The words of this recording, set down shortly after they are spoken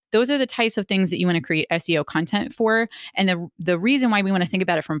those are the types of things that you want to create SEO content for. And the reason why we want to think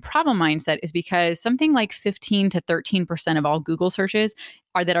about it from problem mindset is because something like 15 to 13% of all Google searches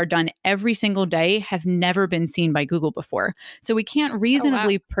that are done every single day have never been seen by Google before. So we can't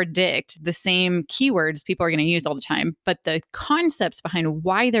reasonably predict the same keywords people are going to use all the time, but the concepts behind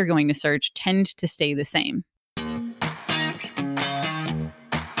why they're going to search tend to stay the same.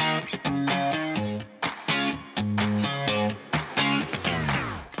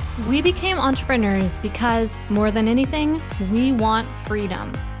 We became entrepreneurs because, more than anything, we want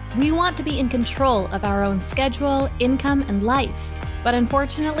freedom. We want to be in control of our own schedule, income, and life. But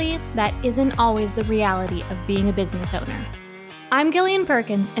unfortunately, that isn't always the reality of being a business owner. I'm Gillian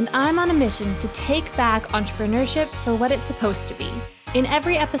Perkins, and I'm on a mission to take back entrepreneurship for what it's supposed to be. In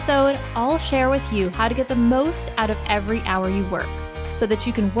every episode, I'll share with you how to get the most out of every hour you work, so that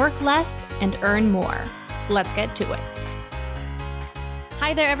you can work less and earn more. Let's get to it.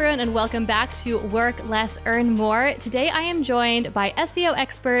 Hi there, everyone, and welcome back to Work Less, Earn More. Today, I am joined by SEO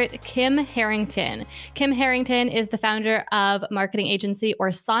expert Kim Herrington. Kim Herrington is the founder of marketing agency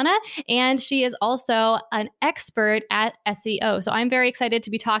Orsana, and she is also an expert at SEO. So I'm very excited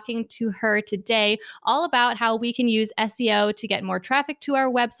to be talking to her today all about how we can use SEO to get more traffic to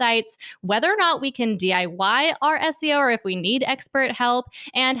our websites, whether or not we can DIY our SEO or if we need expert help,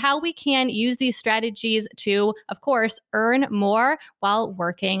 and how we can use these strategies to, of course, earn more while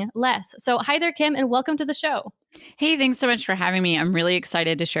working less. So hi there, Kim, and welcome to the show. Hey, thanks so much for having me. I'm really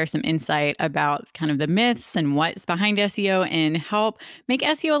excited to share some insight about kind of the myths and what's behind SEO and help make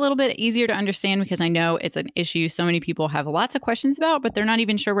SEO a little bit easier to understand, because I know it's an issue so many people have lots of questions about, but they're not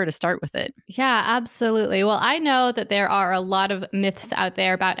even sure where to start with it. Yeah, absolutely. Well, I know that there are a lot of myths out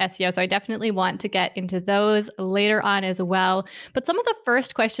there about SEO, so I definitely want to get into those later on as well. But some of the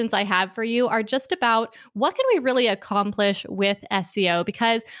first questions I have for you are just about what can we really accomplish with SEO?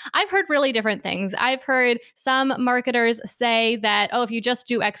 Because I've heard really different things. I've heard some marketers say that, oh, if you just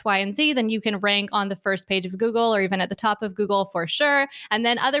do X, Y, and Z, then you can rank on the first page of Google or even at the top of Google for sure. And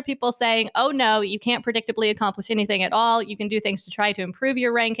then other people saying, oh, no, you can't predictably accomplish anything at all. You can do things to try to improve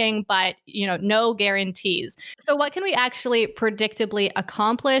your ranking, but no guarantees. So what can we actually predictably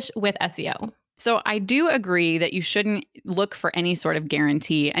accomplish with SEO? So I do agree that you shouldn't look for any sort of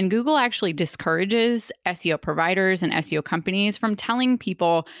guarantee. And Google actually discourages SEO providers and SEO companies from telling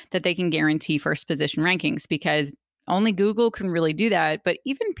people that they can guarantee first position rankings, because only Google can really do that. But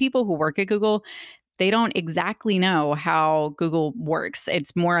even people who work at Google, they don't exactly know how Google works.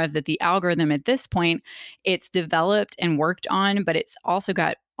 It's more of that the algorithm at this point, it's developed and worked on, but it's also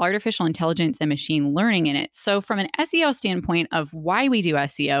got artificial intelligence and machine learning in it. So from an SEO standpoint of why we do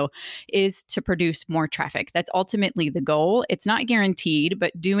SEO is to produce more traffic. That's ultimately the goal. It's not guaranteed,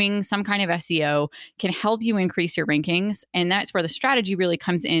 but doing some kind of SEO can help you increase your rankings. And that's where the strategy really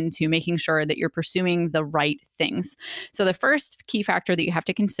comes into making sure that you're pursuing the right things. So the first key factor that you have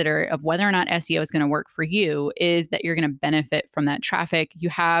to consider of whether or not SEO is going to work for you is that you're going to benefit from that traffic.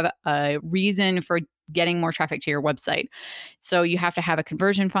 You have a reason for getting more traffic to your website. So you have to have a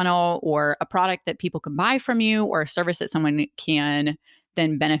conversion funnel or a product that people can buy from you or a service that someone can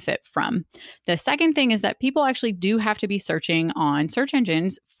then benefit from. The second thing is that people actually do have to be searching on search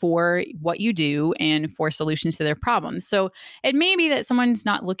engines for what you do and for solutions to their problems. So it may be that someone's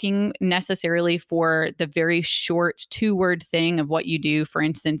not looking necessarily for the very short 2-word thing of what you do. For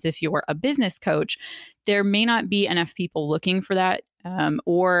instance, if you're a business coach, there may not be enough people looking for that,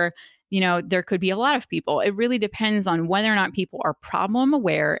 or there could be a lot of people. It really depends on whether or not people are problem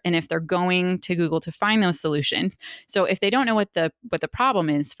aware and if they're going to Google to find those solutions. So if they don't know what the problem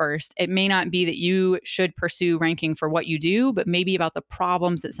is first, it may not be that you should pursue ranking for what you do, but maybe about the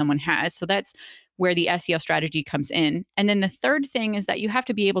problems that someone has. So that's where the SEO strategy comes in. And then the third thing is that you have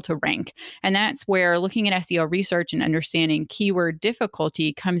to be able to rank. And that's where looking at SEO research and understanding keyword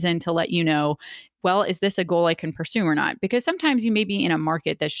difficulty comes in to let you know, well, is this a goal I can pursue or not? Because sometimes you may be in a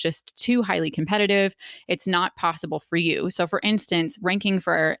market that's just too highly competitive. It's not possible for you. So for instance, ranking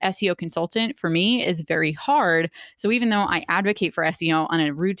for SEO consultant for me is very hard. So even though I advocate for SEO on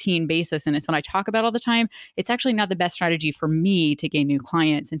a routine basis, and it's what I talk about all the time, it's actually not the best strategy for me to gain new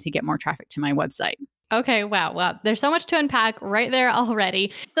clients and to get more traffic to my website. Okay, wow. Well, there's so much to unpack right there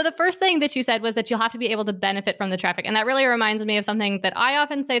already. So the first thing that you said was that you'll have to be able to benefit from the traffic. And that really reminds me of something that I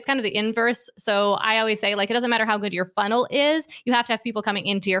often say. It's kind of the inverse. So I always say, it doesn't matter how good your funnel is. You have to have people coming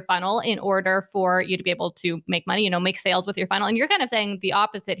into your funnel in order for you to be able to make money, make sales with your funnel. And you're kind of saying the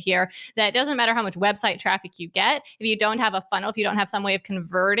opposite here, that it doesn't matter how much website traffic you get. If you don't have a funnel, if you don't have some way of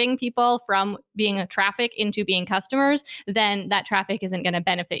converting people from being a traffic into being customers, then that traffic isn't going to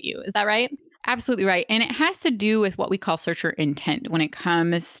benefit you. Is that right? Absolutely right. And it has to do with what we call searcher intent when it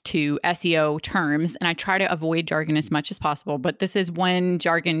comes to SEO terms. And I try to avoid jargon as much as possible, but this is one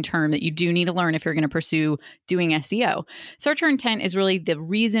jargon term that you do need to learn if you're going to pursue doing SEO. Searcher intent is really the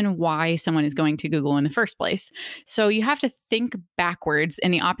reason why someone is going to Google in the first place. So you have to think backwards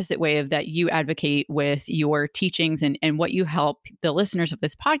in the opposite way of that you advocate with your teachings and what you help the listeners of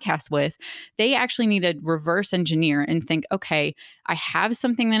this podcast with. They actually need to reverse engineer and think, okay, I have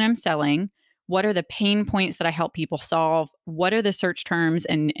something that I'm selling. What are the pain points that I help people solve? What are the search terms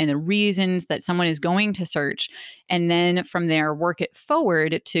and the reasons that someone is going to search? And then from there, work it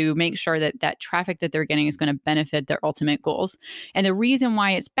forward to make sure that that traffic that they're getting is going to benefit their ultimate goals. And the reason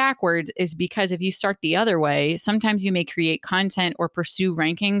why it's backwards is because if you start the other way, sometimes you may create content or pursue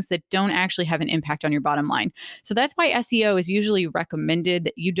rankings that don't actually have an impact on your bottom line. So that's why SEO is usually recommended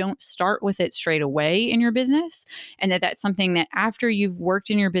that you don't start with it straight away in your business, and that's something that after you've worked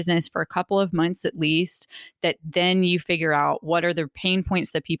in your business for a couple of months at least, that then you figure out what are the pain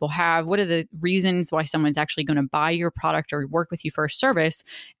points that people have, what are the reasons why someone's actually going to buy your product or work with you for a service,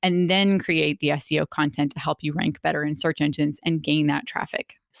 and then create the SEO content to help you rank better in search engines and gain that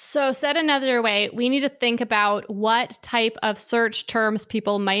traffic. So, said another way, we need to think about what type of search terms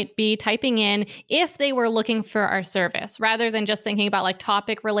people might be typing in if they were looking for our service, rather than just thinking about like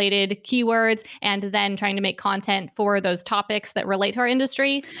topic related keywords and then trying to make content for those topics that relate to our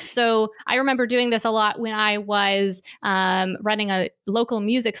industry. So, I remember doing this a lot when I was running a local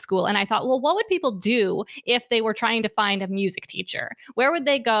music school. And I thought, well, what would people do if they were trying to find a music teacher? Where would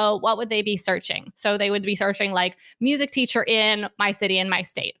they go? What would they be searching? So, they would be searching like music teacher in my city, in my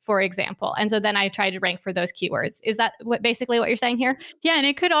state, for example. And so then I try to rank for those keywords. Is that basically what you're saying here? Yeah, and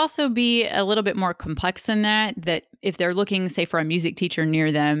it could also be a little bit more complex than that, that if they're looking, say, for a music teacher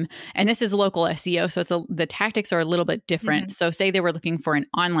near them, and this is local SEO, so the tactics are a little bit different. Mm-hmm. So say they were looking for an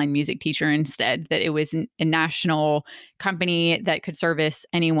online music teacher instead, that it was a national company that could service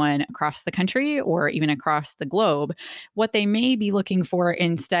anyone across the country or even across the globe. What they may be looking for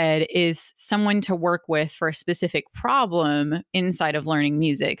instead is someone to work with for a specific problem inside of learning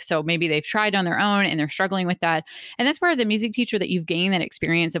music. So maybe they've tried on their own and they're struggling with that. And that's where, as a music teacher, that you've gained that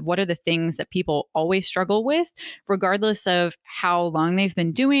experience of what are the things that people always struggle with, regardless of how long they've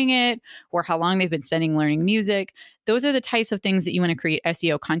been doing it or how long they've been spending learning music. Those are the types of things that you want to create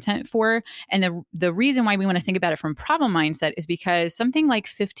SEO content for. And the reason why we want to think about it from problem mindset is because something like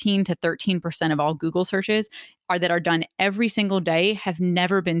 15 to 13% of all Google searches that are done every single day have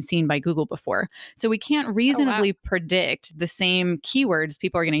never been seen by Google before. So we can't reasonably predict the same keywords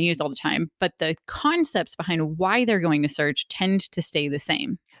people are going to use all the time, but the concepts behind why they're going to search tend to stay the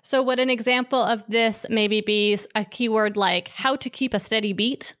same. So would an example of this maybe be a keyword like how to keep a steady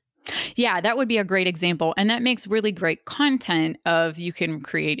beat? Yeah, that would be a great example. And that makes really great content of you can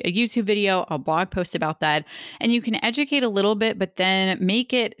create a YouTube video, a blog post about that, and you can educate a little bit, but then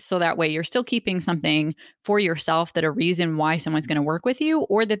make it so that way you're still keeping something for yourself, that a reason why someone's going to work with you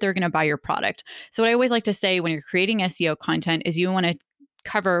or that they're going to buy your product. So what I always like to say when you're creating SEO content is you want to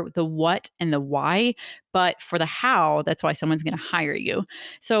cover the what and the why, but for the how, that's why someone's going to hire you.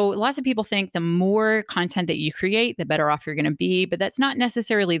 So lots of people think the more content that you create, the better off you're going to be, but that's not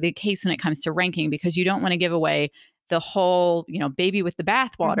necessarily the case when it comes to ranking, because you don't want to give away the whole, baby with the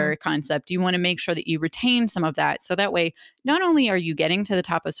bathwater concept. You want to make sure that you retain some of that. So that way, not only are you getting to the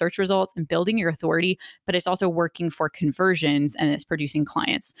top of search results and building your authority, but it's also working for conversions and it's producing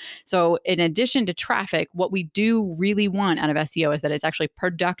clients. So in addition to traffic, what we do really want out of SEO is that it's actually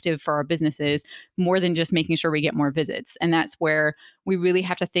productive for our businesses more than just making sure we get more visits. And that's where we really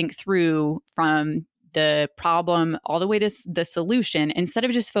have to think through from the problem all the way to the solution, instead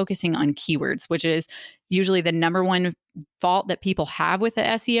of just focusing on keywords, which is usually the number one fault that people have with the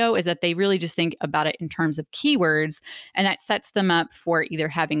SEO, is that they really just think about it in terms of keywords, and that sets them up for either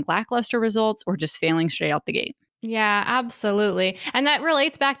having lackluster results or just failing straight out the gate. Yeah, absolutely. And that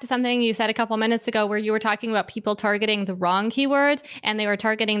relates back to something you said a couple minutes ago where you were talking about people targeting the wrong keywords, and they were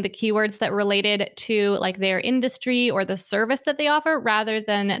targeting the keywords that related to like their industry or the service that they offer rather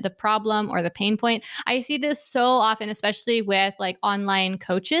than the problem or the pain point. I see this so often, especially with like online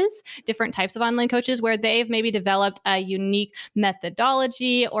coaches, different types of online coaches, where they've maybe developed a unique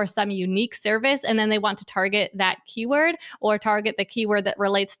methodology or some unique service, and then they want to target that keyword or target the keyword that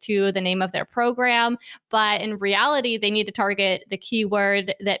relates to the name of their program. But in reality, they need to target the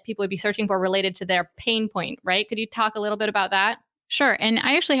keyword that people would be searching for related to their pain point, right? Could you talk a little bit about that? Sure. And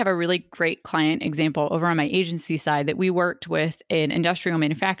I actually have a really great client example over on my agency side that we worked with an industrial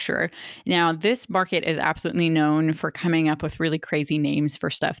manufacturer. Now, this market is absolutely known for coming up with really crazy names for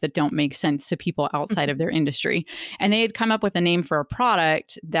stuff that don't make sense to people outside of their industry. And they had come up with a name for a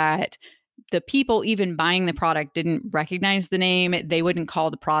product that the people even buying the product didn't recognize the name. They wouldn't call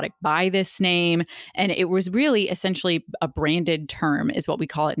the product by this name. And it was really essentially a branded term, is what we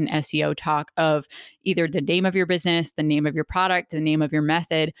call it in SEO talk, of either the name of your business, the name of your product, the name of your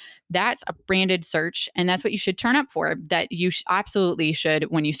method. That's a branded search. And that's what you should turn up for. That you absolutely should,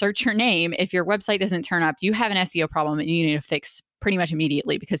 when you search your name, if your website doesn't turn up, you have an SEO problem and you need to fix pretty much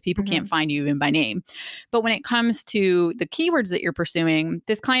immediately, because people can't find you even by name. But when it comes to the keywords that you're pursuing,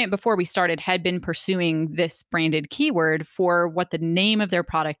 this client, before we started, had been pursuing this branded keyword for what the name of their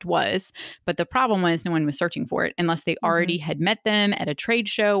product was. But the problem was no one was searching for it unless they already had met them at a trade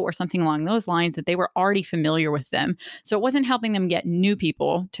show or something along those lines, that they were already familiar with them. So it wasn't helping them get new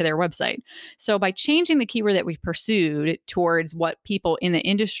people to their website. So by changing the keyword that we pursued towards what people in the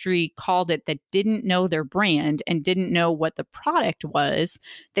industry called it that didn't know their brand and didn't know what the product was,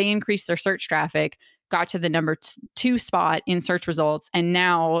 they increased their search traffic, got to the number 2 spot in search results. And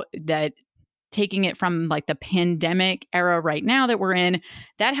now that, taking it from like the pandemic era right now that we're in,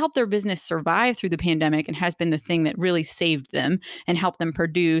 that helped their business survive through the pandemic and has been the thing that really saved them and helped them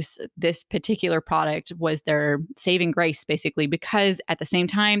produce this particular product, was their saving grace, basically, because at the same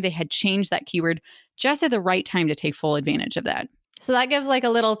time they had changed that keyword just at the right time to take full advantage of that. So that gives like a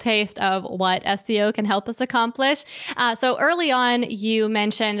little taste of what SEO can help us accomplish. So early on, you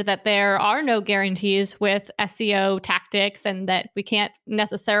mentioned that there are no guarantees with SEO tactics and that we can't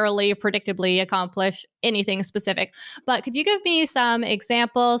necessarily predictably accomplish anything specific. But could you give me some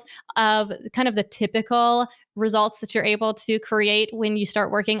examples of kind of the typical results that you're able to create when you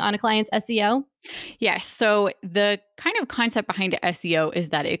start working on a client's SEO? Yes. So the kind of concept behind SEO is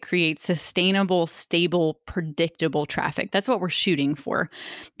that it creates sustainable, stable, predictable traffic. That's what we're shooting for.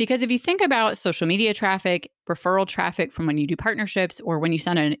 Because if you think about social media traffic, referral traffic from when you do partnerships or when you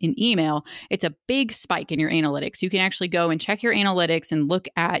send an email, it's a big spike in your analytics. You can actually go and check your analytics and look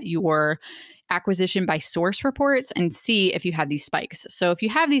at your acquisition by source reports and see if you have these spikes. So if you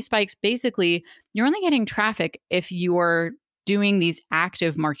have these spikes, basically, you're only getting traffic if you're doing these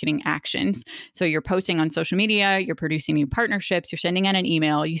active marketing actions. So you're posting on social media, you're producing new partnerships, you're sending out an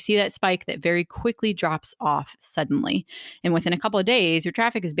email, you see that spike that very quickly drops off suddenly. And within a couple of days, your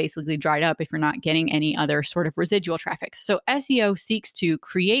traffic is basically dried up if you're not getting any other sort of residual traffic. So SEO seeks to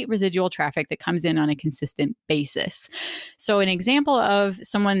create residual traffic that comes in on a consistent basis. So an example of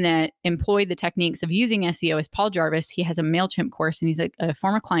someone that employed the techniques of using SEO is Paul Jarvis. He has a MailChimp course and he's a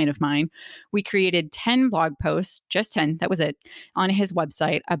former client of mine. We created 10 blog posts, just 10, that was it, on his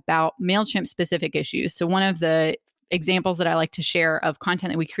website about MailChimp specific issues. So one of the examples that I like to share of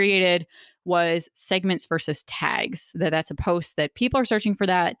content that we created was segments versus tags. That's a post that people are searching for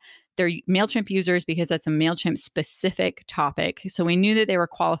that. They're MailChimp users because that's a MailChimp specific topic. So we knew that they were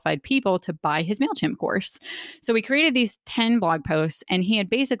qualified people to buy his MailChimp course. So we created these 10 blog posts and he had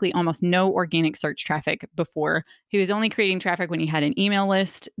basically almost no organic search traffic before. He was only creating traffic when he had an email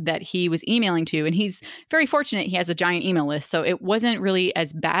list that he was emailing to. And he's very fortunate he has a giant email list. So it wasn't really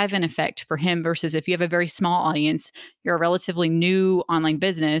as bad of an effect for him versus if you have a very small audience, you're a relatively new online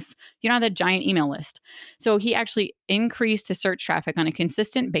business, you don't have that giant email list. So he actually increased his search traffic on a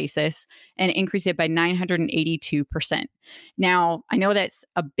consistent basis and increased it by 982%. Now, I know that's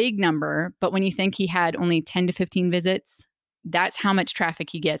a big number, but when you think he had only 10 to 15 visits, that's how much traffic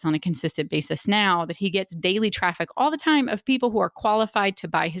he gets on a consistent basis now, that he gets daily traffic all the time of people who are qualified to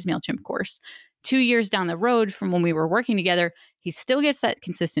buy his MailChimp course. 2 years down the road from when we were working together, he still gets that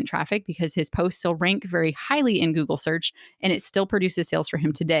consistent traffic because his posts still rank very highly in Google search and it still produces sales for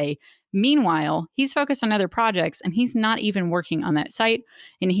him today. Meanwhile, he's focused on other projects and he's not even working on that site.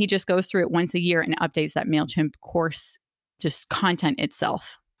 And he just goes through it once a year and updates that MailChimp course, just content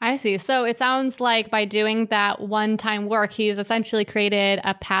itself. I see. So it sounds like by doing that one-time work, he's essentially created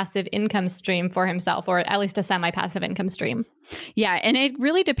a passive income stream for himself, or at least a semi-passive income stream. Yeah. And it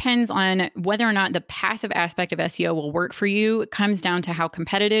really depends on whether or not the passive aspect of SEO will work for you. It comes down to how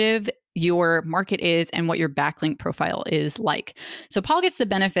competitive your market is and what your backlink profile is like. So Paul gets the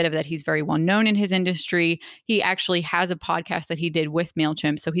benefit of that. He's very well known in his industry. He actually has a podcast that he did with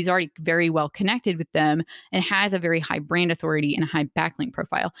MailChimp. So he's already very well connected with them and has a very high brand authority and a high backlink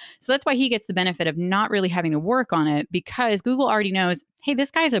profile. So that's why he gets the benefit of not really having to work on it, because Google already knows, hey,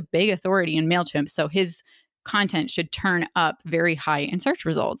 this guy's a big authority in MailChimp. So his content should turn up very high in search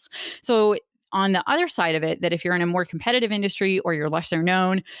results. So on the other side of it, that if you're in a more competitive industry or you're lesser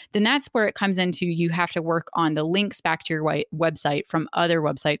known, then that's where it comes into you have to work on the links back to your website from other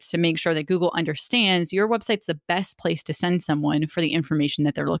websites to make sure that Google understands your website's the best place to send someone for the information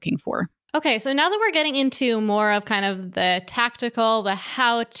that they're looking for. Okay, so now that we're getting into more of kind of the tactical, the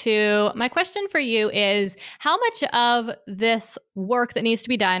how to, my question for you is how much of this work that needs to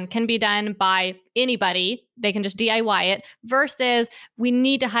be done can be done by anybody? They can just DIY it versus we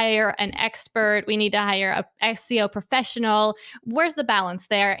need to hire an expert, we need to hire a SEO professional. Where's the balance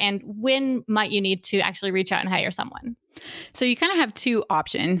there? And when might you need to actually reach out and hire someone? So you kind of have two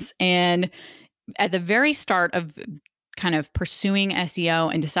options. And at the very start of kind of pursuing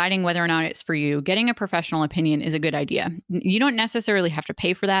SEO and deciding whether or not it's for you, getting a professional opinion is a good idea. You don't necessarily have to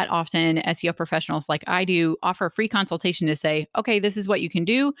pay for that. Often SEO professionals like I do offer a free consultation to say, okay, this is what you can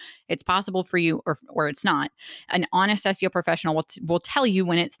do. It's possible for you or it's not. An honest SEO professional will tell you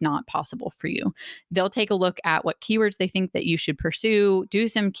when it's not possible for you. They'll take a look at what keywords they think that you should pursue, do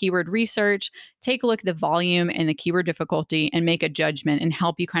some keyword research, take a look at the volume and the keyword difficulty and make a judgment and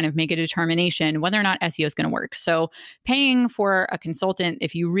help you kind of make a determination whether or not SEO is going to work. So paying for a consultant,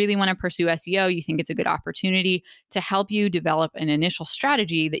 if you really want to pursue SEO, you think it's a good opportunity to help you develop an initial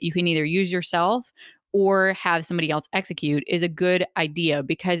strategy that you can either use yourself or have somebody else execute is a good idea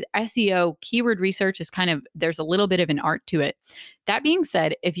because SEO keyword research is there's a little bit of an art to it. That being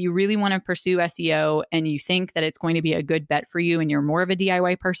said, if you really want to pursue SEO and you think that it's going to be a good bet for you and you're more of a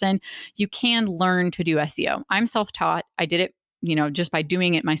DIY person, you can learn to do SEO. I'm self-taught. I did it just by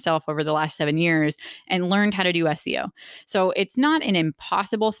doing it myself over the last 7 years and learned how to do SEO. So it's not an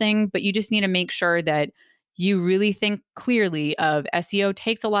impossible thing, but you just need to make sure that you really think clearly of SEO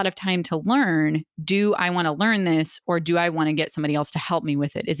takes a lot of time to learn. Do I want to learn this or do I want to get somebody else to help me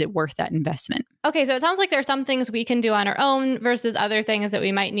with it? Is it worth that investment? Okay, so it sounds like there are some things we can do on our own versus other things that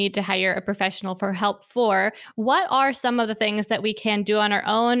we might need to hire a professional for help for. What are some of the things that we can do on our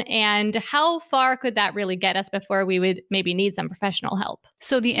own and how far could that really get us before we would maybe need some professional help?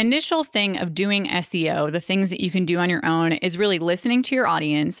 So the initial thing of doing SEO, the things that you can do on your own is really listening to your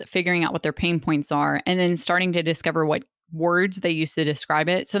audience, figuring out what their pain points are, and then starting to discover what words they use to describe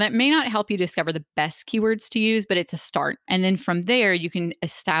it. So that may not help you discover the best keywords to use, but it's a start. And then from there, you can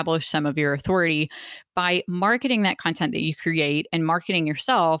establish some of your authority by marketing that content that you create and marketing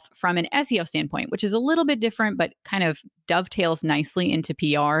yourself from an SEO standpoint, which is a little bit different, but kind of dovetails nicely into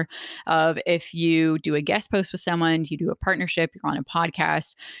PR of if you do a guest post with someone, you do a partnership, you're on a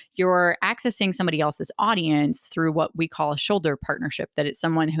podcast, you're accessing somebody else's audience through what we call a shoulder partnership, that it's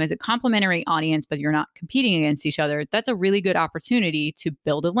someone who has a complementary audience, but you're not competing against each other. That's a really good opportunity to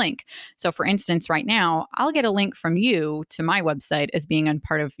build a link. So for instance, right now, I'll get a link from you to my website as being a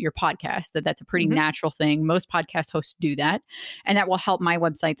part of your podcast. That's a pretty natural thing. Most podcast hosts do that. And that will help my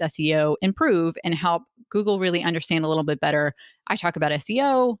website's SEO improve and help Google really understand a little bit better. I talk about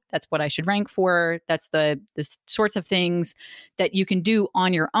SEO. That's what I should rank for. That's the sorts of things that you can do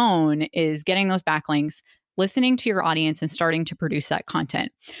on your own is getting those backlinks, listening to your audience and starting to produce that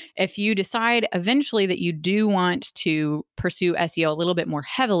content. If you decide eventually that you do want to pursue SEO a little bit more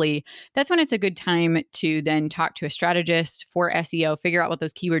heavily, that's when it's a good time to then talk to a strategist for SEO, figure out what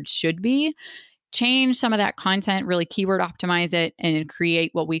those keywords should be, change some of that content, really keyword optimize it, and create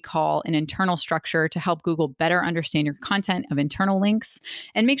what we call an internal structure to help Google better understand your content of internal links,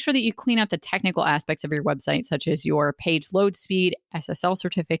 and make sure that you clean up the technical aspects of your website, such as your page load speed, SSL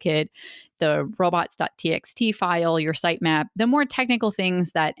certificate, the robots.txt file, your sitemap, the more technical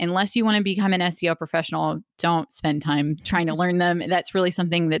things that unless you want to become an SEO professional, don't spend time trying to learn them. That's really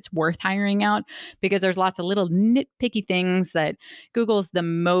something that's worth hiring out because there's lots of little nitpicky things that Google's the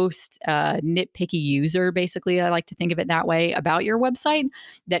most nitpicky user, basically. I like to think of it that way about your website,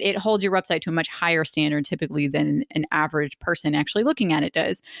 that it holds your website to a much higher standard typically than an average person actually looking at it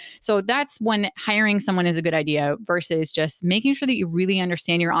does. So that's when hiring someone is a good idea versus just making sure that you really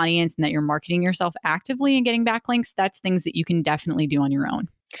understand your audience and that you're marketing yourself actively and getting backlinks. That's things that you can definitely do on your own.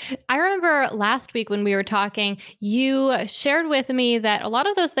 I remember last week when we were talking, you shared with me that a lot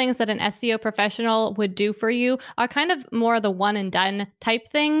of those things that an SEO professional would do for you are kind of more the one and done type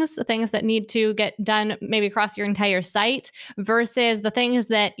things that need to get done maybe across your entire site versus the things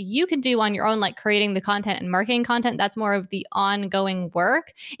that you can do on your own, like creating the content and marketing content. That's more of the ongoing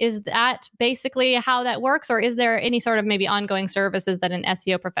work. Is that basically how that works? Or is there any sort of maybe ongoing services that an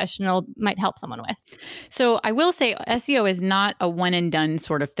SEO professional might help someone with? So I will say SEO is not a one and done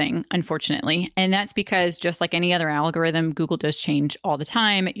sort of thing, unfortunately. And that's because just like any other algorithm, Google does change all the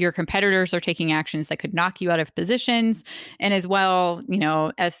time. Your competitors are taking actions that could knock you out of positions. And as well,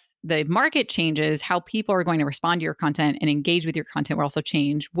 as the market changes, how people are going to respond to your content and engage with your content will also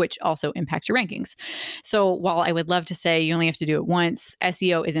change, which also impacts your rankings. So while I would love to say you only have to do it once,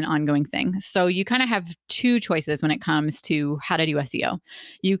 SEO is an ongoing thing. So you kind of have two choices when it comes to how to do SEO.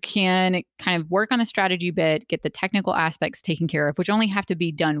 You can kind of work on the strategy bit, get the technical aspects taken care of, which only have to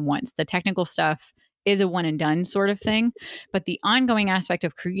be done once. The technical stuff is a one and done sort of thing. But the ongoing aspect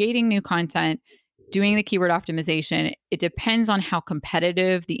of creating new content, doing the keyword optimization, it depends on how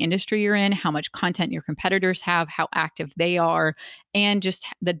competitive the industry you're in, how much content your competitors have, how active they are, and just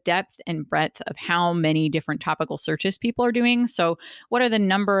the depth and breadth of how many different topical searches people are doing. So what are the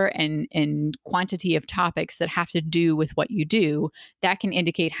number and quantity of topics that have to do with what you do? That can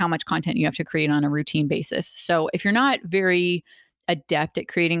indicate how much content you have to create on a routine basis. So if you're not very adept at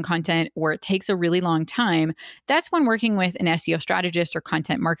creating content or it takes a really long time, that's when working with an SEO strategist or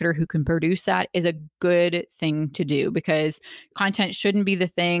content marketer who can produce that is a good thing to do, because content shouldn't be the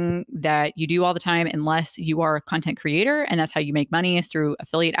thing that you do all the time unless you are a content creator, and that's how you make money, is through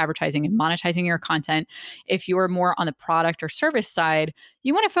affiliate advertising and monetizing your content. If you're more on the product or service side,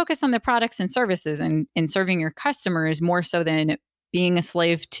 you want to focus on the products and services and serving your customers more so than being a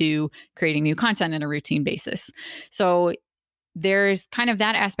slave to creating new content on a routine basis. So there's kind of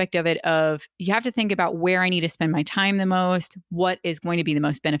that aspect of it of you have to think about where I need to spend my time the most, what is going to be the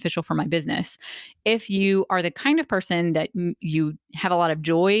most beneficial for my business. If you are the kind of person that you have a lot of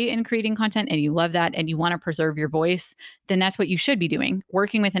joy in creating content and you love that and you want to preserve your voice, then that's what you should be doing.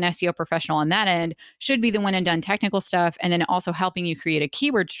 Working with an SEO professional on that end should be the one and done technical stuff, and then also helping you create a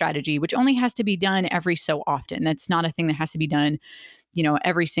keyword strategy, which only has to be done every so often. That's not a thing that has to be done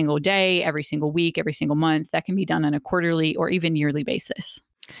every single day, every single week, every single month. That can be done on a quarterly or even yearly basis.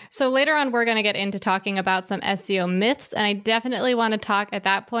 So later on, we're going to get into talking about some SEO myths. And I definitely want to talk at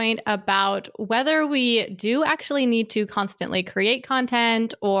that point about whether we do actually need to constantly create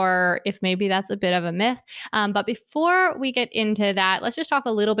content or if maybe that's a bit of a myth. But before we get into that, let's just talk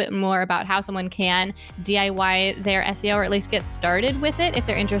a little bit more about how someone can DIY their SEO, or at least get started with it if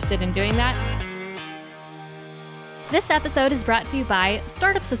they're interested in doing that. This episode is brought to you by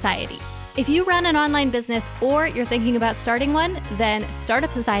Startup Society. If you run an online business or you're thinking about starting one, then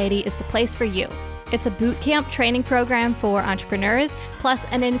Startup Society is the place for you. It's a bootcamp training program for entrepreneurs, plus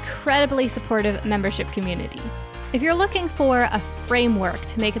an incredibly supportive membership community. If you're looking for a framework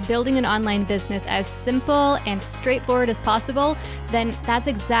to make building an online business as simple and straightforward as possible, then that's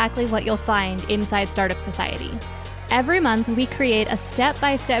exactly what you'll find inside Startup Society. Every month, we create a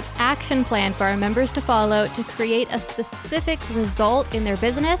step-by-step action plan for our members to follow to create a specific result in their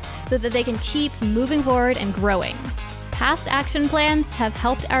business so that they can keep moving forward and growing. Past action plans have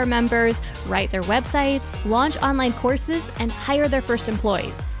helped our members write their websites, launch online courses, and hire their first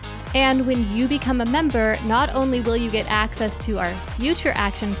employees. And when you become a member, not only will you get access to our future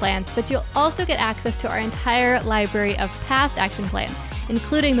action plans, but you'll also get access to our entire library of past action plans,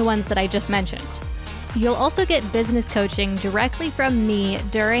 including the ones that I just mentioned. You'll also get business coaching directly from me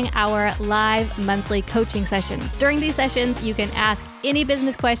during our live monthly coaching sessions. During these sessions, you can ask any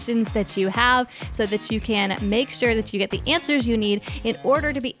business questions that you have so that you can make sure that you get the answers you need in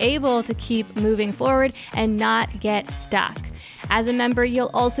order to be able to keep moving forward and not get stuck. As a member,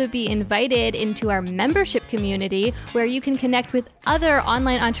 you'll also be invited into our membership community where you can connect with other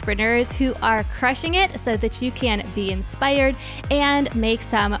online entrepreneurs who are crushing it so that you can be inspired and make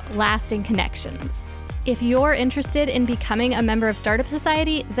some lasting connections. If you're interested in becoming a member of Startup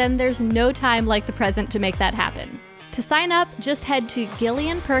Society, then there's no time like the present to make that happen. To sign up, just head to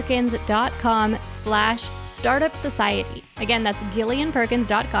gillianperkins.com/Startup Society. Again, that's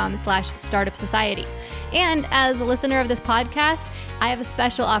gillianperkins.com/Startup Society. And as a listener of this podcast, I have a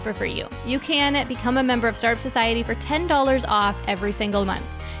special offer for you. You can become a member of Startup Society for $10 off every single month.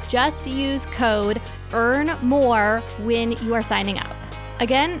 Just use code EARNMORE when you are signing up.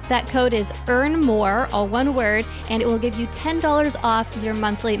 Again, that code is EARNMORE, all one word, and it will give you $10 off your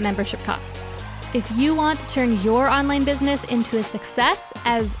monthly membership cost. If you want to turn your online business into a success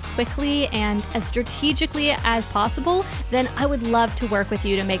as quickly and as strategically as possible, then I would love to work with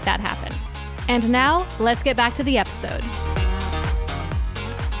you to make that happen. And now, let's get back to the episode.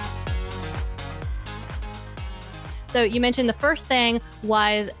 So you mentioned the first thing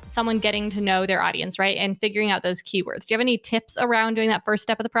was someone getting to know their audience, right? And figuring out those keywords. Do you have any tips around doing that first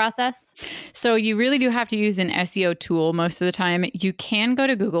step of the process? So you really do have to use an SEO tool most of the time. You can go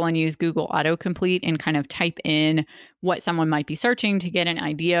to Google and use Google autocomplete and kind of type in what someone might be searching to get an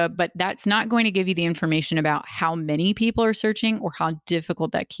idea, but that's not going to give you the information about how many people are searching or how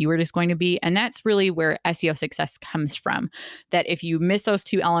difficult that keyword is going to be. And that's really where SEO success comes from. That if you miss those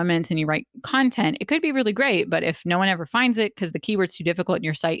two elements and you write content, it could be really great, but if no one ever finds it because the keyword's too difficult and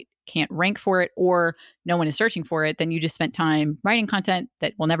your site can't rank for it or no one is searching for it, then you just spent time writing content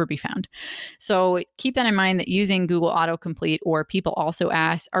that will never be found. So keep that in mind, that using Google autocomplete or people also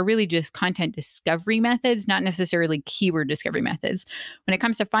ask are really just content discovery methods, not necessarily keyword discovery methods. When it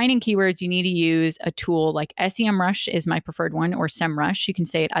comes to finding keywords, you need to use a tool like SEMrush is my preferred one, or SEMrush. You can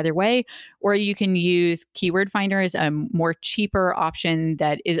say it either way, or you can use Keyword Finder as a more cheaper option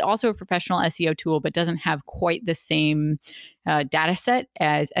that is also a professional SEO tool, but doesn't have quite the same data set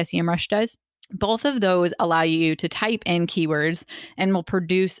as SEMrush does. Both of those allow you to type in keywords and will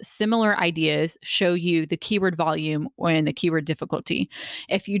produce similar ideas, show you the keyword volume and the keyword difficulty.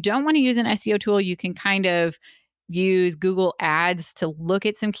 If you don't want to use an SEO tool, you can kind of use Google Ads to look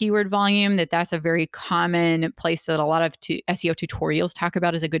at some keyword volume. That's a very common place that a lot of SEO tutorials talk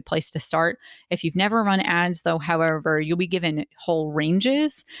about as a good place to start. If you've never run ads though, however, you'll be given whole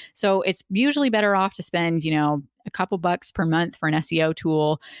ranges. So it's usually better off to spend, a couple bucks per month for an SEO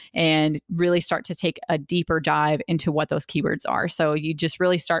tool and really start to take a deeper dive into what those keywords are. So you just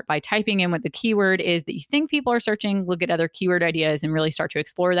really start by typing in what the keyword is that you think people are searching, look at other keyword ideas and really start to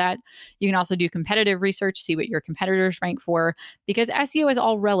explore that. You can also do competitive research, see what your competitors rank for, because SEO is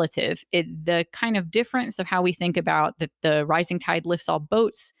all relative. The kind of difference of how we think about that the rising tide lifts all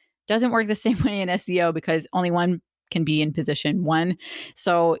boats doesn't work the same way in SEO, because only one can be in position one.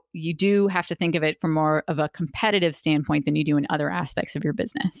 So you do have to think of it from more of a competitive standpoint than you do in other aspects of your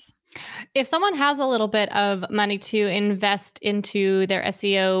business. If someone has a little bit of money to invest into their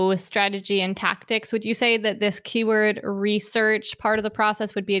SEO strategy and tactics, would you say that this keyword research part of the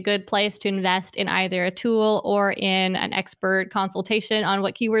process would be a good place to invest in either a tool or in an expert consultation on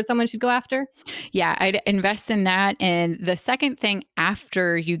what keywords someone should go after? Yeah, I'd invest in that. And the second thing,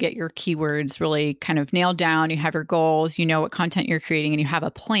 after you get your keywords really kind of nailed down, you have your goals, you know what content you're creating, and you have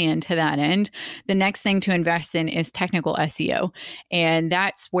a plan to that end, the next thing to invest in is technical SEO. And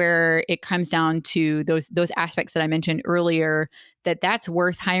that's where it comes down to those aspects that I mentioned earlier, that's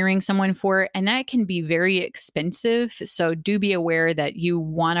worth hiring someone for, and that can be very expensive. So do be aware that you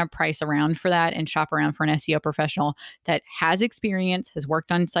want to price around for that and shop around for an SEO professional that has experience, has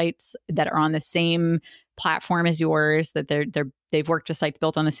worked on sites that are on the same platform as yours, that they've worked with sites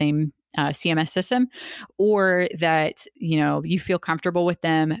built on the same CMS system, or that you feel comfortable with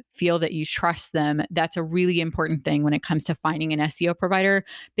them, feel that you trust them. That's a really important thing when it comes to finding an SEO provider,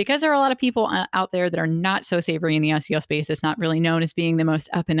 because there are a lot of people out there that are not so savory in the SEO space. It's not really known as being the most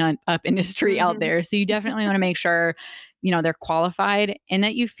up industry out there. So you definitely want to make sure they're qualified and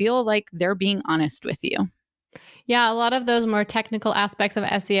that you feel like they're being honest with you. Yeah, a lot of those more technical aspects of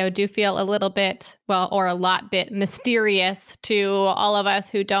SEO do feel a little bit, or a lot bit mysterious to all of us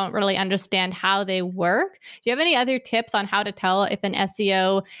who don't really understand how they work. Do you have any other tips on how to tell if an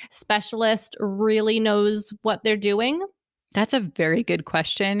SEO specialist really knows what they're doing? That's a very good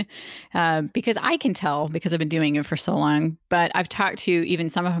question, because I can tell, because I've been doing it for so long. But I've talked to even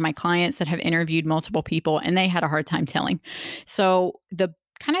some of my clients that have interviewed multiple people, and they had a hard time telling. So the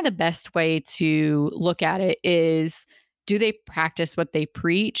best way to look at it is, do they practice what they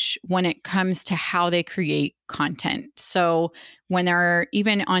preach when it comes to how they create content? So when they're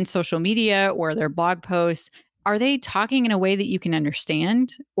even on social media or their blog posts, are they talking in a way that you can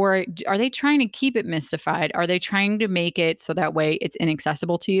understand? Or are they trying to keep it mystified? Are they trying to make it so that way it's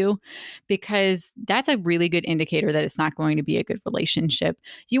inaccessible to you? Because that's a really good indicator that it's not going to be a good relationship.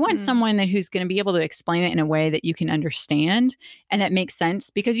 You want someone who's going to be able to explain it in a way that you can understand and that makes sense,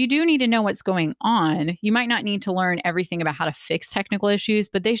 because you do need to know what's going on. You might not need to learn everything about how to fix technical issues,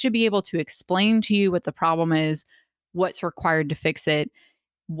 but they should be able to explain to you what the problem is, what's required to fix it,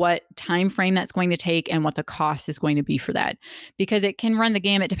 what time frame that's going to take, and what the cost is going to be for that. Because it can run the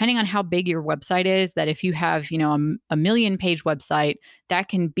gamut depending on how big your website is. That if you have, a million page website, that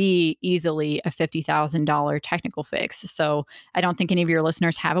can be easily a $50,000 technical fix. So I don't think any of your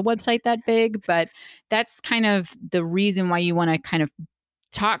listeners have a website that big, but that's kind of the reason why you want to kind of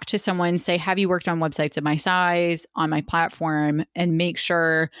talk to someone, say, have you worked on websites of my size on my platform, and make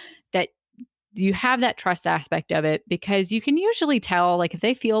sure that you have that trust aspect of it, because you can usually tell, like, if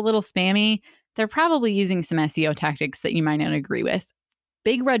they feel a little spammy, they're probably using some SEO tactics that you might not agree with.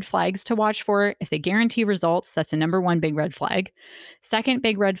 Big red flags to watch for: if they guarantee results, that's a number one big red flag. Second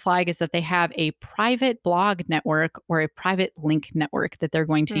big red flag is that they have a private blog network or a private link network that they're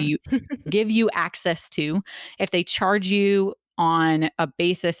going to give you access to. If they charge you on a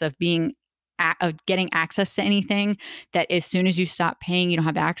basis of getting access to anything that as soon as you stop paying, you don't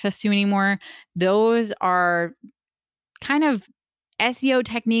have access to anymore, those are kind of SEO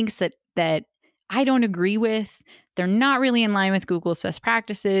techniques that I don't agree with. They're not really in line with Google's best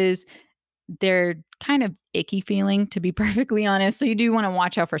practices. they're kind of icky feeling, to be perfectly honest. So you do want to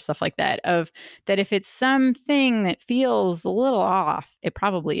watch out for stuff like that, of that if it's something that feels a little off, it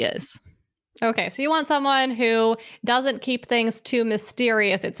probably is. Okay, so you want someone who doesn't keep things too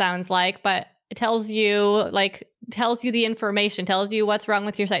mysterious, it sounds like, but tells you the information, tells you what's wrong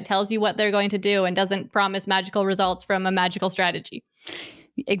with your site, tells you what they're going to do, and doesn't promise magical results from a magical strategy.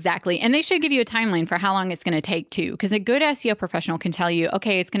 Exactly. And they should give you a timeline for how long it's going to take too. Because a good SEO professional can tell you,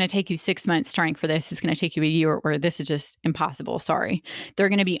 okay, it's going to take you 6 months to rank for this. It's going to take you a year, or this is just impossible. Sorry. They're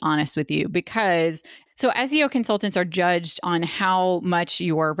going to be honest with you, because so SEO consultants are judged on how much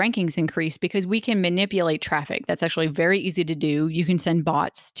your rankings increase, because we can manipulate traffic. That's actually very easy to do. You can send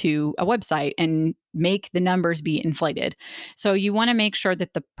bots to a website and make the numbers be inflated. So you want to make sure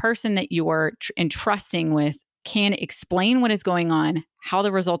that the person that you're entrusting with can explain what is going on, how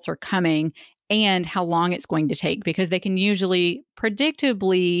the results are coming, and how long it's going to take, because they can usually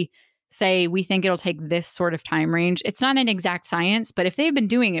predictably say, we think it'll take this sort of time range. It's not an exact science, but if they've been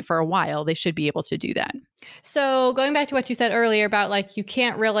doing it for a while, they should be able to do that. So going back to what you said earlier about like you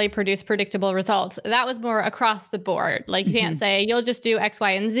can't really produce predictable results, that was more across the board. Like you can't say you'll just do X, Y,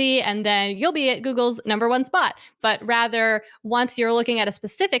 and Z and then you'll be at Google's #1 spot. But rather, once you're looking at a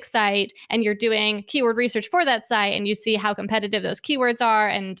specific site and you're doing keyword research for that site and you see how competitive those keywords are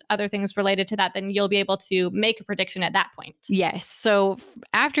and other things related to that, then you'll be able to make a prediction at that point. Yes. So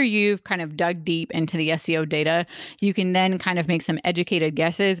after you've kind of dug deep into the SEO data, you can then kind of make some educated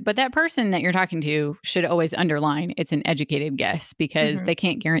guesses. But that person that you're talking to should always underline it's an educated guess, because they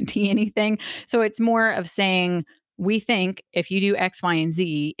can't guarantee anything. So it's more of saying, we think if you do X, Y, and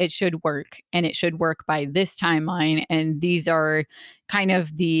Z, it should work, and it should work by this timeline. And these are kind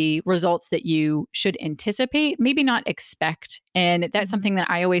of the results that you should anticipate, maybe not expect. And that's something that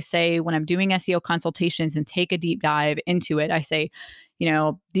I always say when I'm doing SEO consultations and take a deep dive into it. I say,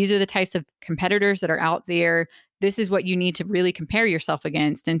 these are the types of competitors that are out there. This is what you need to really compare yourself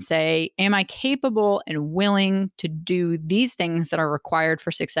against and say, am I capable and willing to do these things that are required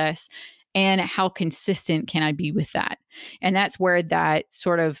for success? And how consistent can I be with that? And that's where that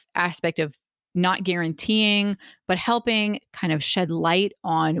sort of aspect of not guaranteeing, but helping kind of shed light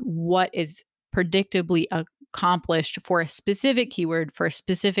on what is predictably accomplished for a specific keyword, for a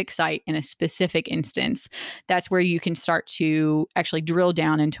specific site in a specific instance. That's where you can start to actually drill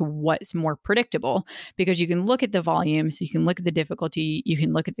down into what's more predictable, because you can look at the volumes, you can look at the difficulty, you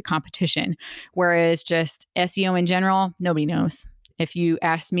can look at the competition. Whereas just SEO in general, nobody knows. If you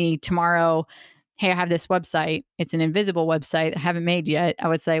ask me tomorrow, hey, I have this website, it's an invisible website I haven't made yet, I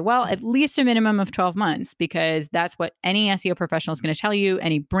would say, well, at least a minimum of 12 months, because that's what any SEO professional is going to tell you.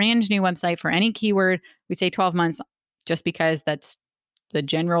 Any brand new website for any keyword, we say 12 months, just because that's the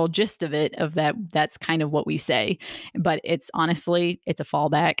general gist of it, of that. That's kind of what we say. But it's honestly, it's a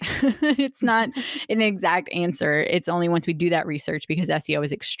fallback. It's not an exact answer. It's only once we do that research, because SEO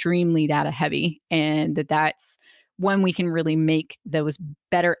is extremely data heavy, and that's when we can really make those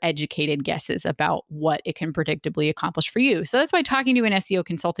better educated guesses about what it can predictably accomplish for you. So that's why talking to an SEO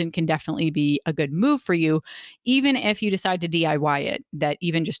consultant can definitely be a good move for you, even if you decide to DIY it. That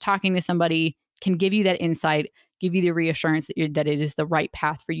even just talking to somebody can give you that insight, give you the reassurance that it is the right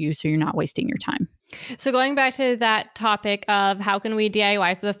path for you, so you're not wasting your time. So going back to that topic of how can we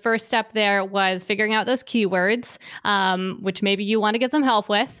DIY? So the first step there was figuring out those keywords, which maybe you want to get some help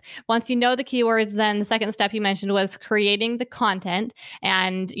with. Once you know the keywords, then the second step you mentioned was creating the content.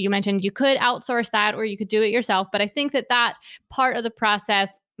 And you mentioned you could outsource that or you could do it yourself. But I think that part of the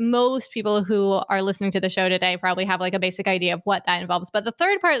process, most people who are listening to the show today probably have like a basic idea of what that involves. But the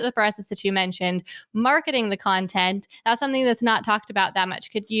third part of the process that you mentioned, marketing the content, that's something that's not talked about that much.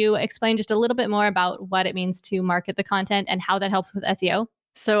 Could you explain just a little bit more about what it means to market the content and how that helps with SEO?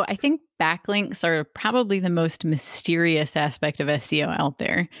 So I think backlinks are probably the most mysterious aspect of SEO out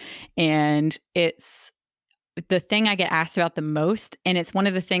there. And it's the thing I get asked about the most, and it's one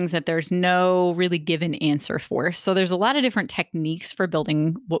of the things that there's no really given answer for. So there's a lot of different techniques for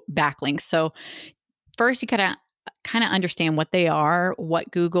building backlinks. So first, you gotta kind of understand what they are,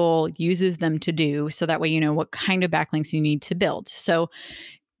 what Google uses them to do, so that way you know what kind of backlinks you need to build. So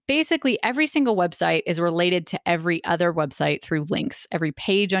basically, every single website is related to every other website through links. Every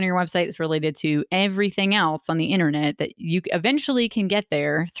page on your website is related to everything else on the internet that you eventually can get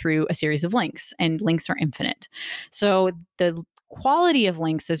there through a series of links, and links are infinite. So the quality of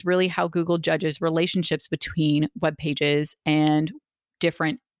links is really how Google judges relationships between web pages and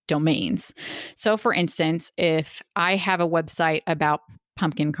different domains. So for instance, if I have a website about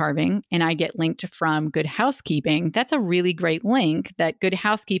pumpkin carving and I get linked from Good Housekeeping, that's a really great link that Good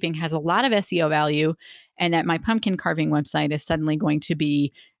Housekeeping has a lot of SEO value, and that my pumpkin carving website is suddenly going to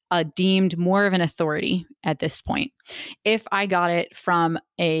be deemed more of an authority at this point. If I got it from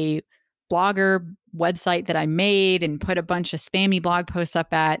a blogger website that I made and put a bunch of spammy blog posts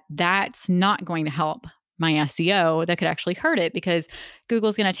up at, that's not going to help my SEO. That could actually hurt it, because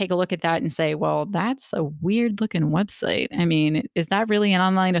Google's going to take a look at that and say, well, that's a weird looking website. I mean, is that really an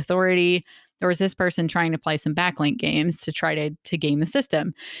online authority? Or is this person trying to play some backlink games to try to game the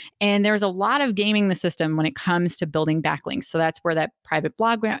system? And there's a lot of gaming the system when it comes to building backlinks. So that's where that private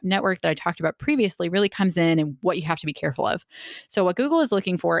blog network that I talked about previously really comes in, and what you have to be careful of. So what Google is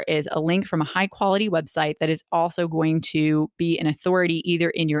looking for is a link from a high quality website that is also going to be an authority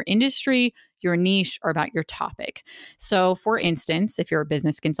either in your industry, your niche, or about your topic. So for instance, if you're a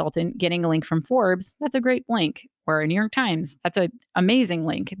business consultant, getting a link from Forbes, that's a great link. Or New York Times, that's an amazing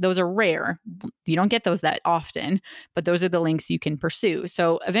link. Those are rare. You don't get those that often, but those are the links you can pursue.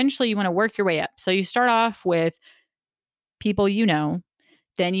 So eventually you want to work your way up. So you start off with people you know,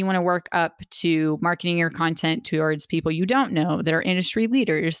 then you want to work up to marketing your content towards people you don't know that are industry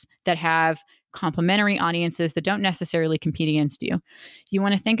leaders that have complementary audiences that don't necessarily compete against you. You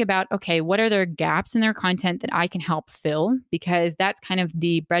want to think about, okay, what are there gaps in their content that I can help fill? Because that's kind of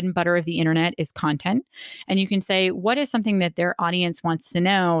the bread and butter of the internet is content. And you can say, what is something that their audience wants to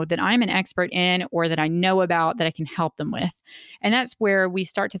know that I'm an expert in, or that I know about that I can help them with? And that's where we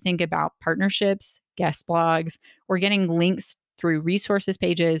start to think about partnerships, guest blogs, or getting links through resources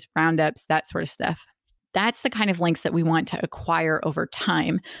pages, roundups, that sort of stuff. That's the kind of links that we want to acquire over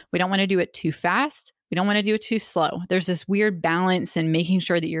time. We don't want to do it too fast. We don't want to do it too slow. There's this weird balance in making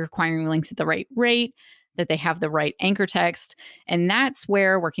sure that you're acquiring links at the right rate, that they have the right anchor text. And that's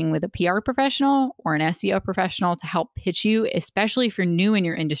where working with a PR professional or an SEO professional to help pitch you, especially if you're new in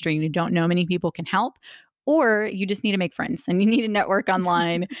your industry and you don't know many people, can help. Or you just need to make friends and you need to network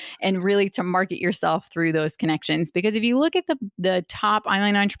online and really to market yourself through those connections. Because if you look at the top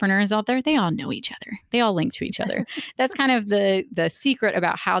online entrepreneurs out there, they all know each other. They all link to each other. That's kind of the secret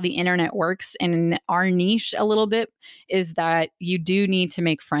about how the internet works. And in our niche a little bit is that you do need to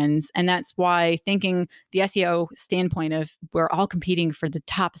make friends. And that's why thinking the SEO standpoint of we're all competing for the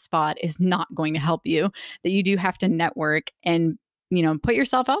top spot is not going to help you, that you do have to network and put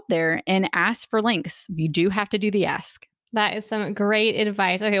yourself out there and ask for links. You do have to do the ask. That is some great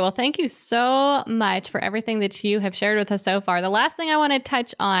advice. Okay, well, thank you so much for everything that you have shared with us so far. The last thing I want to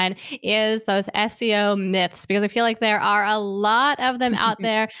touch on is those SEO myths, because I feel like there are a lot of them out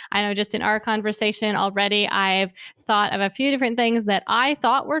there. I know just in our conversation already, I've thought of a few different things that I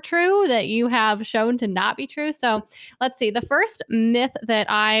thought were true that you have shown to not be true. So let's see. The first myth that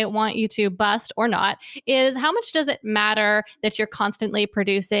I want you to bust, or not, is how much does it matter that you're constantly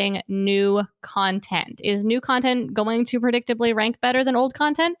producing new content? Is new content going to predictably rank better than old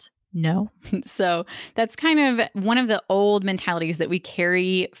content? No. So that's kind of one of the old mentalities that we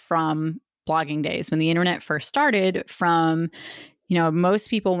carry from blogging days when the internet first started. From most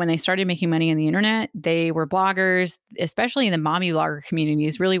people, when they started making money on the internet, they were bloggers, especially in the mommy blogger community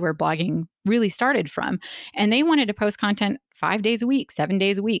is really where blogging really started from. And they wanted to post content 5 days a week, 7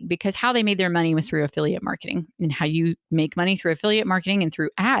 days a week, because how they made their money was through affiliate marketing. And how you make money through affiliate marketing and through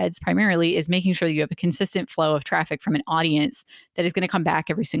ads primarily is making sure that you have a consistent flow of traffic from an audience that is going to come back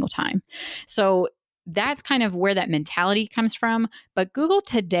every single time. So that's kind of where that mentality comes from. But Google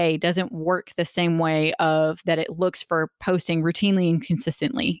today doesn't work the same way of that it looks for posting routinely and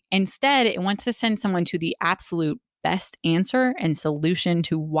consistently. Instead, it wants to send someone to the absolute best answer and solution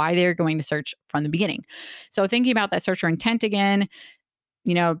to why they're going to search from the beginning. So thinking about that searcher intent again,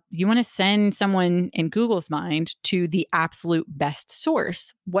 you want to send someone in Google's mind to the absolute best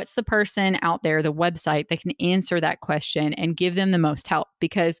source. What's the person out there, the website that can answer that question and give them the most help?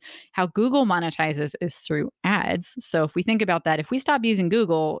 Because how Google monetizes is through ads. So if we think about that, if we stop using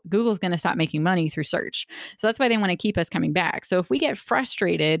Google, Google's going to stop making money through search. So that's why they want to keep us coming back. So if we get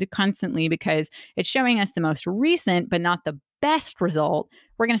frustrated constantly because it's showing us the most recent, but not the best result,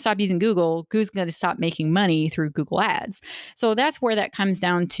 we're going to stop using Google. Google's going to stop making money through Google ads. So that's where that comes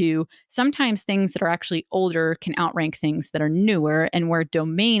down to. Sometimes things that are actually older can outrank things that are newer, and where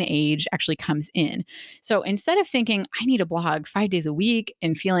domain age actually comes in. So instead of thinking, I need a blog 5 days a week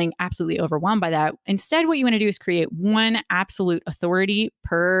and feeling absolutely overwhelmed by that, instead what you want to do is create one absolute authority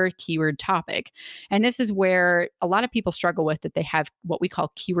per keyword topic. And this is where a lot of people struggle with, that they have what we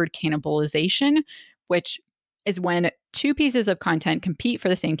call keyword cannibalization, which is when two pieces of content compete for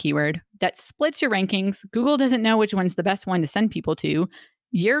the same keyword. That splits your rankings. Google doesn't know which one's the best one to send people to.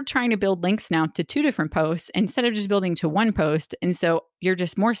 you're trying to build links now to 2 different posts instead of just building to one post. And so you're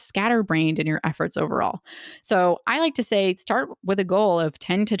just more scatterbrained in your efforts overall. So I like to say, start with a goal of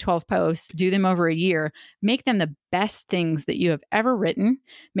 10 to 12 posts, do them over a year, make them the best things that you have ever written,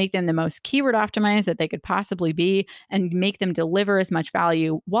 make them the most keyword optimized that they could possibly be, and make them deliver as much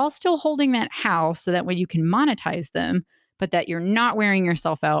value while still holding that how, so that way you can monetize them, but that you're not wearing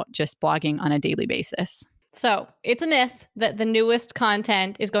yourself out just blogging on a daily basis. So it's a myth that the newest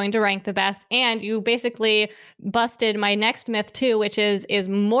content is going to rank the best. And you basically busted my next myth too, which is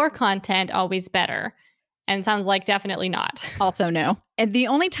more content always better? And sounds like definitely not. Also, no. And the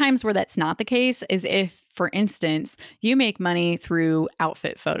only times where that's not the case is if, for instance, you make money through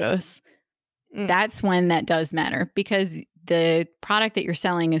outfit photos. That's when that does matter, because the product that you're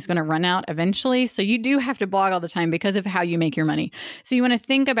selling is going to run out eventually. So you do have to blog all the time because of how you make your money. So you want to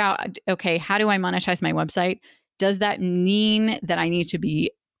think about, okay, how do I monetize my website? Does that mean that I need to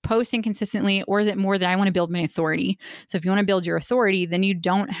be posting consistently, or is it more that I want to build my authority? So if you want to build your authority, then you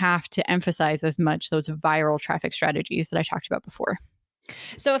don't have to emphasize as much those viral traffic strategies that I talked about before.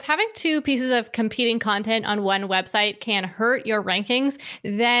 So if having 2 pieces of competing content on one website can hurt your rankings,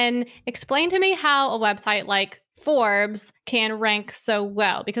 then explain to me how a website like Forbes can rank so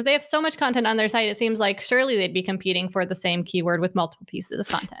well, because they have so much content on their site. It seems like surely they'd be competing for the same keyword with multiple pieces of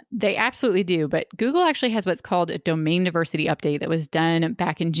content. They absolutely do. But Google actually has what's called a domain diversity update that was done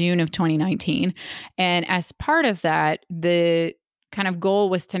back in June of 2019. And as part of that, the kind of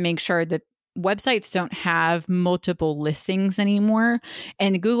goal was to make sure that websites don't have multiple listings anymore.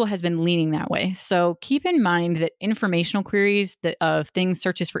 And Google has been leaning that way. So keep in mind that informational queries of things,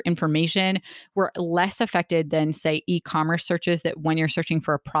 searches for information, were less affected than, say, e-commerce searches, that when you're searching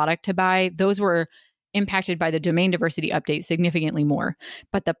for a product to buy, those were impacted by the domain diversity update significantly more.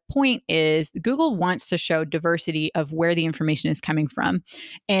 But the point is, Google wants to show diversity of where the information is coming from.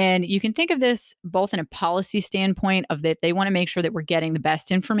 And you can think of this both in a policy standpoint of that they want to make sure that we're getting the best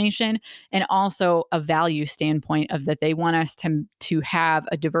information, and also a value standpoint of that they want us to have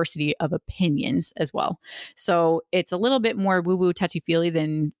a diversity of opinions as well. So it's a little bit more woo-woo, touchy-feely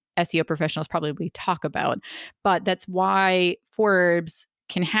than SEO professionals probably talk about. But that's why Forbes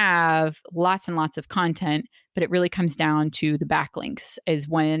can have lots and lots of content, but it really comes down to the backlinks. Is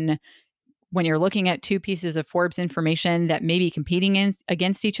when you're looking at 2 pieces of Forbes information that may be competing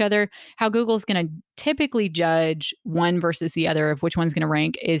against each other, how Google's going to typically judge one versus the other of which one's going to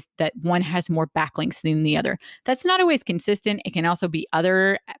rank is that one has more backlinks than the other. That's not always consistent. It can also be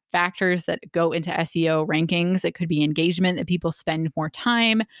other factors that go into SEO rankings. It could be engagement, that people spend more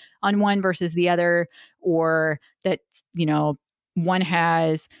time on one versus the other, or that, one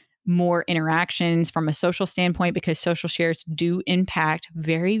has more interactions from a social standpoint, because social shares do impact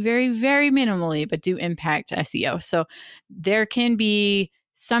very, very, very minimally, but do impact SEO. So there can be,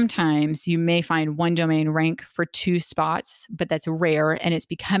 sometimes you may find one domain rank for 2 spots, but that's rare, and it's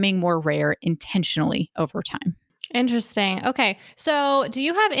becoming more rare intentionally over time. Interesting. Okay. So do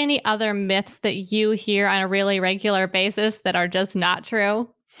you have any other myths that you hear on a really regular basis that are just not true?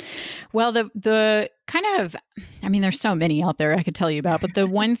 Well, the kind of, there's so many out there I could tell you about, but the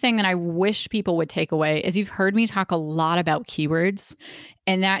one thing that I wish people would take away is, you've heard me talk a lot about keywords,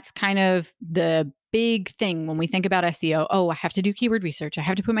 and that's kind of the big thing when we think about SEO. Oh, I have to do keyword research. I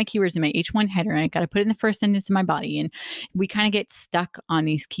have to put my keywords in my H1 header, and I got to put it in the first sentence of my body. And we kind of get stuck on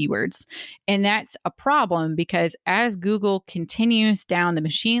these keywords. And that's a problem, because as Google continues down the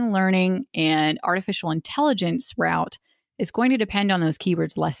machine learning and artificial intelligence route, it's going to depend on those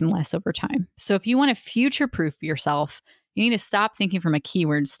keywords less and less over time. So if you want to future-proof yourself, you need to stop thinking from a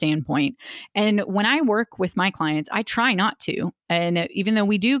keyword standpoint. And when I work with my clients, I try not to. And even though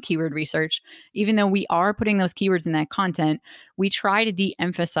we do keyword research, even though we are putting those keywords in that content, we try to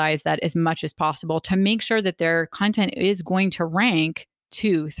de-emphasize that as much as possible to make sure that their content is going to rank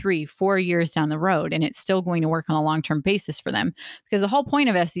 2, 3, 4 years down the road, and it's still going to work on a long-term basis for them. Because the whole point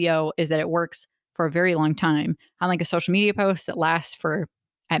of SEO is that it works for a very long time. Unlike a social media post that lasts for,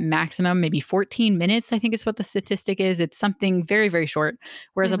 at maximum, maybe 14 minutes, I think is what the statistic is. It's something very, very short.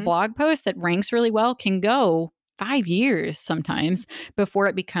 Whereas a blog post that ranks really well can go 5 years sometimes before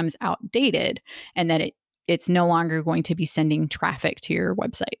it becomes outdated, and that it's no longer going to be sending traffic to your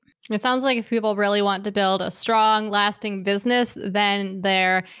website. It sounds like if people really want to build a strong, lasting business, then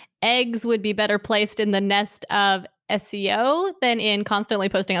their eggs would be better placed in the nest of SEO than in constantly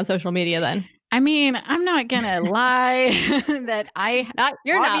posting on social media then. I'm not going to lie that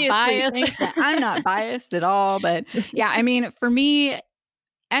you're not biased. Think that I'm not biased at all. But yeah, for me,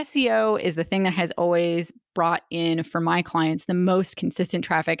 SEO is the thing that has always brought in, for my clients, the most consistent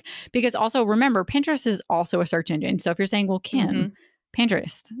traffic. Because also remember, Pinterest is also a search engine. So if you're saying, well, Kim,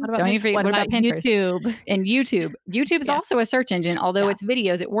 Pinterest. What about, What about Pinterest? YouTube? And YouTube. YouTube is also a search engine, although it's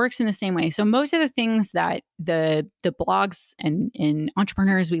videos. It works in the same way. So most of the things that the blogs and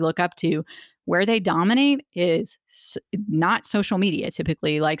entrepreneurs we look up to, where they dominate is not social media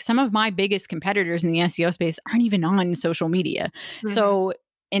typically. Like some of my biggest competitors in the SEO space aren't even on social media. So,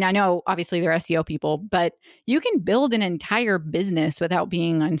 and I know obviously they're SEO people, but you can build an entire business without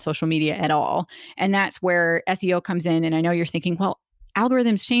being on social media at all. And that's where SEO comes in. And I know you're thinking, well,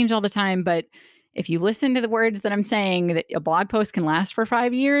 algorithms change all the time, but if you listen to the words that I'm saying, that a blog post can last for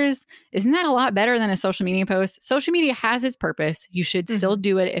 5 years, isn't that a lot better than a social media post? Social media has its purpose. You should still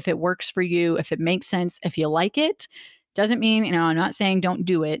do it if it works for you, if it makes sense, if you like it. Doesn't mean, I'm not saying don't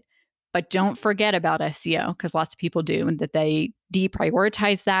do it, but don't forget about SEO, because lots of people do, and that they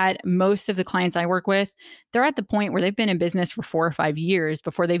deprioritize that. Most of the clients I work with, they're at the point where they've been in business for 4 or 5 years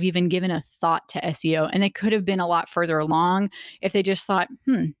before they've even given a thought to SEO. And they could have been a lot further along if they just thought,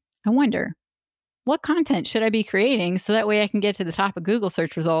 I wonder, what content should I be creating so that way I can get to the top of Google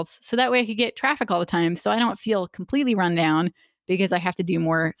search results, so that way I could get traffic all the time, so I don't feel completely run down because I have to do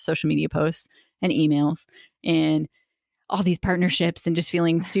more social media posts and emails and all these partnerships and just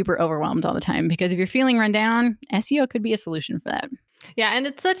feeling super overwhelmed all the time. Because if you're feeling run down, SEO could be a solution for that. Yeah, and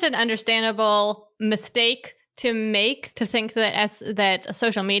it's such an understandable mistake to make, to think that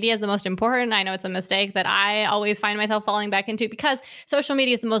social media is the most important. I know it's a mistake that I always find myself falling back into, because social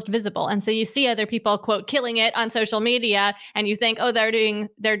media is the most visible. And so you see other people, quote, killing it on social media, and you think, oh, they're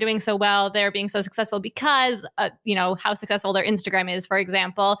doing so well, they're being so successful because how successful their Instagram is, for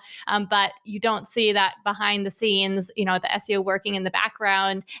example. But you don't see that behind the scenes, the SEO working in the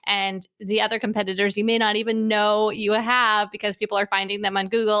background, and the other competitors you may not even know you have, because people are finding them on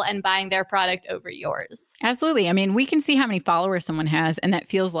Google and buying their product over yours. Absolutely. I mean, we can see how many followers someone has, and that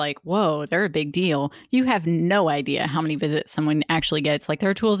feels like, whoa, they're a big deal. You have no idea how many visits someone actually gets. Like, there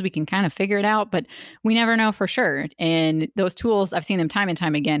are tools we can kind of figure it out, but we never know for sure. And those tools, I've seen them time and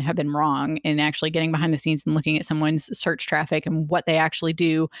time again, have been wrong in actually getting behind the scenes and looking at someone's search traffic and what they actually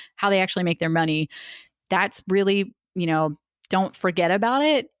do, how they actually make their money. That's really, don't forget about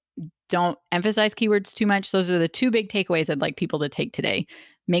it. Don't emphasize keywords too much. Those are the 2 big takeaways I'd like people to take today.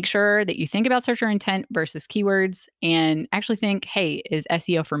 Make sure that you think about searcher intent versus keywords, and actually think, hey, is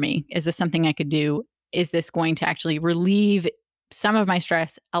SEO for me? Is this something I could do? Is this going to actually relieve some of my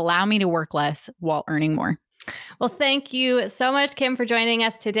stress, allow me to work less while earning more? Well, thank you so much, Kim, for joining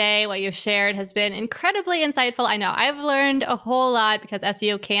us today. What you've shared has been incredibly insightful. I know I've learned a whole lot, because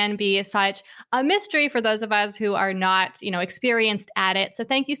SEO can be such a mystery for those of us who are not, experienced at it. So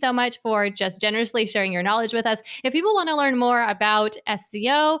thank you so much for just generously sharing your knowledge with us. If people want to learn more about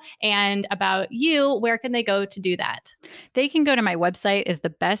SEO and about you, where can they go to do that? They can go to my website, is the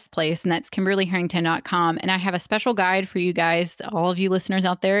best place, and that's KimberlyHerrington.com. And I have a special guide for you guys, all of you listeners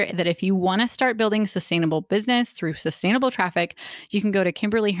out there, that if you want to start building sustainable business through sustainable traffic, you can go to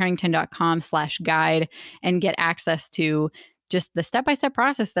KimberlyHerrington.com/guide and get access to just the step-by-step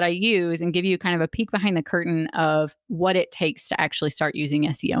process that I use, and give you kind of a peek behind the curtain of what it takes to actually start using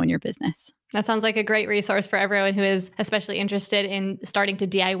SEO in your business. That sounds like a great resource for everyone who is especially interested in starting to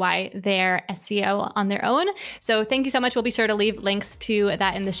DIY their SEO on their own. So thank you so much. We'll be sure to leave links to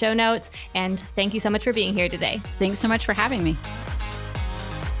that in the show notes. And thank you so much for being here today. Thanks so much for having me.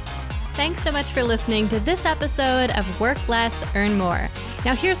 Thanks so much for listening to this episode of Work Less, Earn More.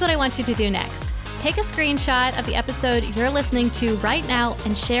 Now here's what I want you to do next. Take a screenshot of the episode you're listening to right now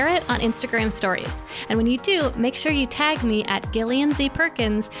and share it on Instagram stories. And when you do, make sure you tag me at Gillian Z.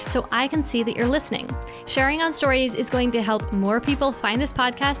 Perkins so I can see that you're listening. Sharing on stories is going to help more people find this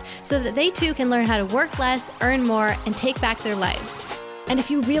podcast so that they too can learn how to work less, earn more, and take back their lives. And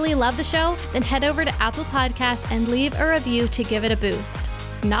if you really love the show, then head over to Apple Podcasts and leave a review to give it a boost.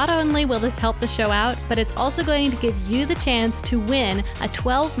 Not only will this help the show out, but it's also going to give you the chance to win a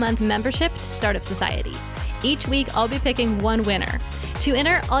 12-month membership to Startup Society. Each week, I'll be picking one winner. To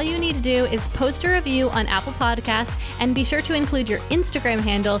enter, all you need to do is post a review on Apple Podcasts and be sure to include your Instagram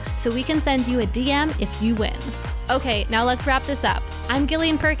handle so we can send you a DM if you win. Okay, now let's wrap this up. I'm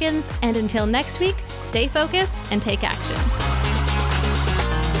Gillian Perkins, and until next week, stay focused and take action.